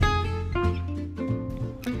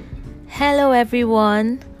Hello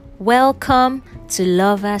everyone, welcome to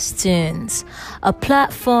Lovers Toones, a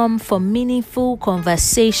platform for meaningful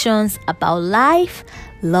conversations about life,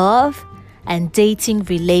 love, and dating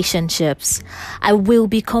relationships. I will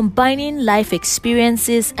be combining life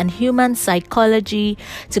experiences and human psychology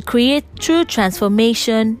to create true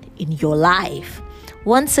transformation in your life.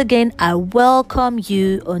 Once again, I welcome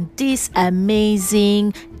you on this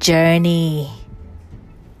amazing journey.